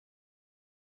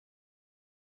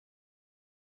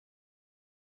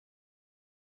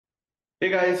Hey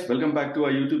guys, welcome back to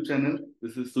our YouTube channel.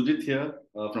 This is Sujit here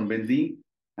from Benzne.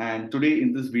 And today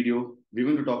in this video, we're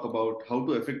going to talk about how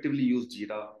to effectively use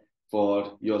Jira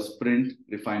for your sprint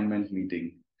refinement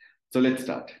meeting. So let's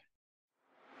start.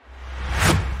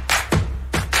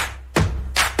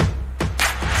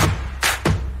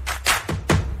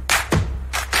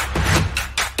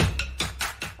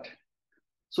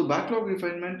 So backlog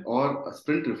refinement or a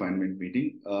sprint refinement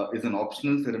meeting is an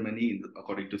optional ceremony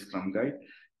according to Scrum Guide,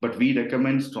 but we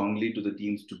recommend strongly to the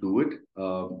teams to do it.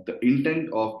 The intent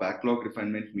of backlog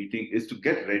refinement meeting is to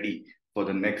get ready for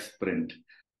the next sprint.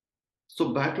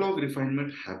 So backlog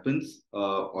refinement happens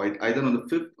either on the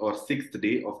fifth or sixth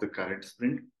day of the current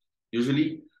sprint.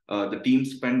 Usually, the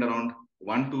teams spend around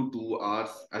 1 to 2 hours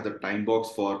as a time box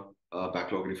for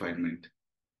backlog refinement.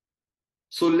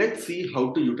 So let's see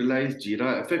how to utilize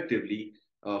Jira effectively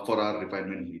for our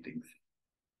refinement meetings.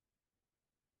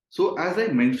 So as I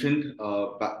mentioned,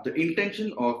 the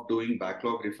intention of doing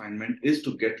backlog refinement is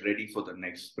to get ready for the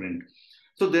next sprint.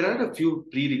 So there are a few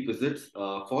prerequisites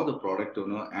for the product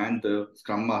owner and the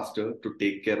Scrum Master to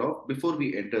take care of before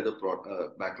we enter the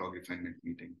backlog refinement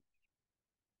meeting.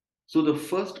 So the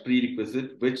first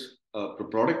prerequisite which the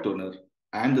product owner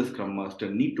and the Scrum Master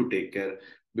need to take care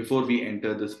before we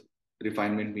enter this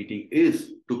refinement meeting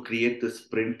is to create the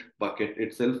sprint bucket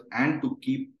itself and to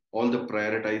keep all the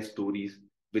prioritized stories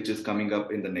which is coming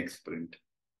up in the next sprint.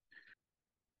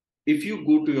 If you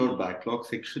go to your backlog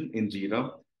section in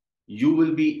Jira, you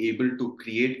will be able to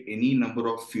create any number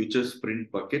of future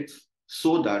sprint buckets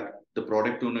so that the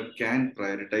product owner can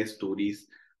prioritize stories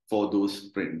for those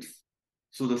sprints.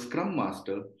 So the Scrum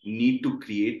Master need to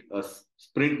create a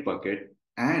sprint bucket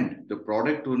and the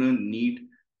product owner need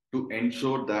to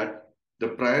ensure that the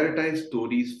prioritized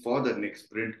stories for the next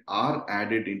sprint are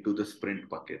added into the sprint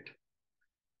bucket.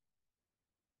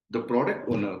 The product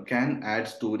owner can add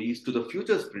stories to the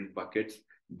future sprint buckets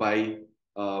by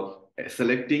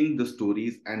selecting the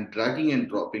stories and dragging and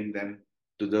dropping them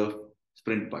to the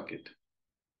sprint bucket.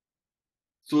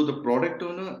 So the product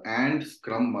owner and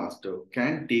Scrum Master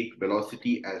can take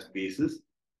velocity as basis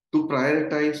to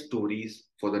prioritize stories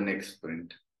for the next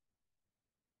sprint.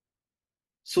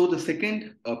 So the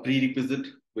second prerequisite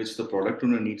which the product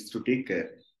owner needs to take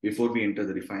care before we enter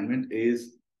the refinement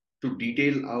is to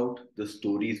detail out the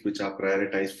stories which are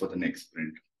prioritized for the next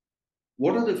sprint.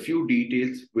 What are the few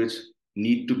details which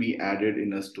need to be added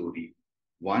in a story?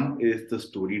 One is the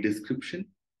story description.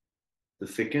 The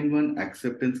second one,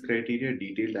 acceptance criteria,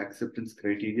 detailed acceptance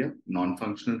criteria,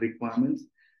 non-functional requirements.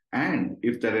 And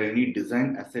if there are any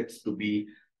design assets to be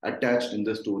attached in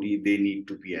the story, they need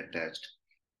to be attached.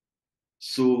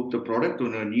 So the product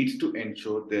owner needs to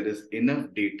ensure there is enough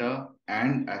data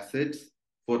and assets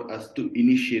for us to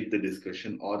initiate the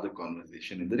discussion or the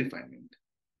conversation in the refinement.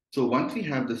 So once we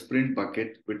have the sprint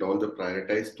bucket with all the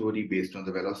prioritized story based on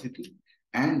the velocity,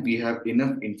 and we have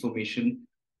enough information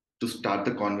to start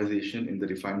the conversation in the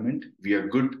refinement, we are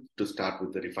good to start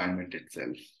with the refinement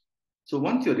itself. So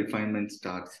once your refinement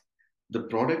starts, the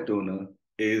product owner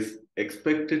is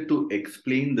expected to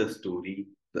explain the story,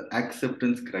 the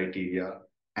acceptance criteria,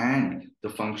 and the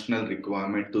functional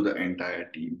requirement to the entire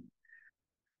team.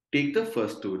 Take the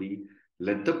first story,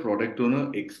 let the product owner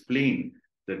explain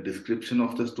the description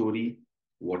of the story,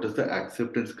 what is the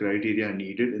acceptance criteria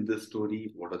needed in the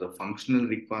story, what are the functional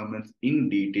requirements in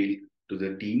detail to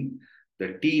the team.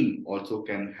 The team also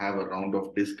can have a round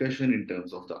of discussion in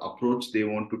terms of the approach they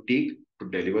want to take to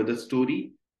deliver the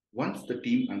story. Once the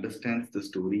team understands the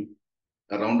story,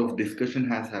 a round of discussion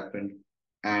has happened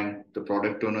and the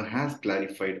product owner has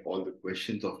clarified all the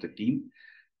questions of the team.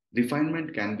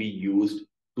 Refinement can be used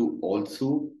to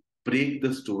also break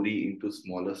the story into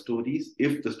smaller stories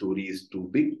if the story is too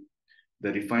big.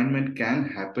 The refinement can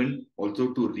happen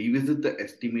also to revisit the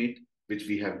estimate which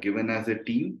we have given as a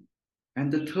team. And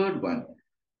the third one,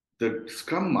 the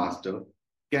Scrum Master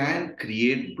can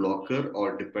create blocker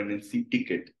or dependency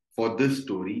ticket for this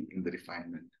story in the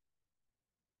refinement.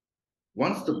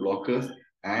 Once the blockers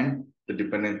and the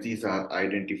dependencies are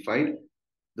identified,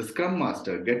 the Scrum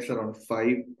Master gets around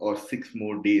 5 or 6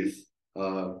 more days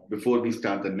before we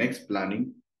start the next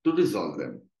planning to resolve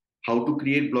them. How to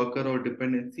create blocker or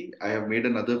dependency? I have made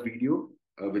another video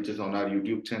which is on our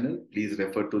YouTube channel. Please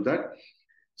refer to that.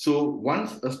 So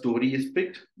once a story is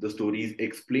picked, the story is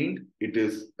explained, it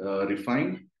is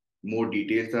refined, more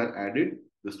details are added,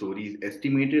 the story is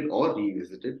estimated or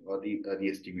revisited or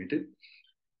re-estimated.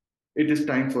 It is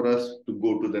time for us to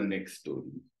go to the next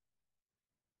story.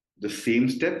 The same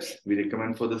steps we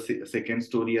recommend for the second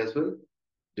story as well.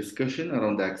 Discussion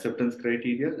around the acceptance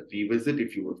criteria, revisit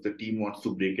if the team wants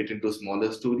to break it into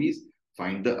smaller stories,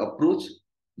 find the approach,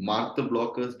 mark the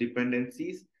blockers,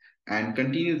 dependencies, and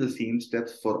continue the same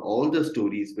steps for all the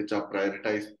stories which are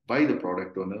prioritized by the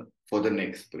product owner for the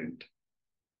next sprint.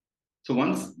 So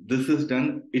once this is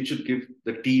done, it should give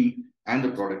the team and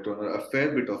the product owner a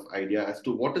fair bit of idea as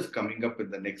to what is coming up in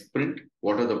the next sprint,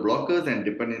 what are the blockers and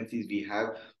dependencies we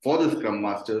have for the Scrum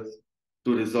Masters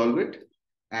to resolve it.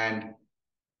 And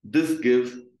this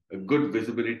gives a good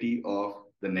visibility of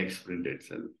the next sprint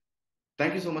itself.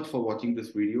 Thank you so much for watching this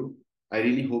video. I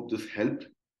really hope this helped.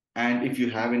 And if you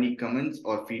have any comments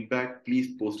or feedback,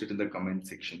 please post it in the comment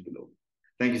section below.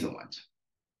 Thank you so much.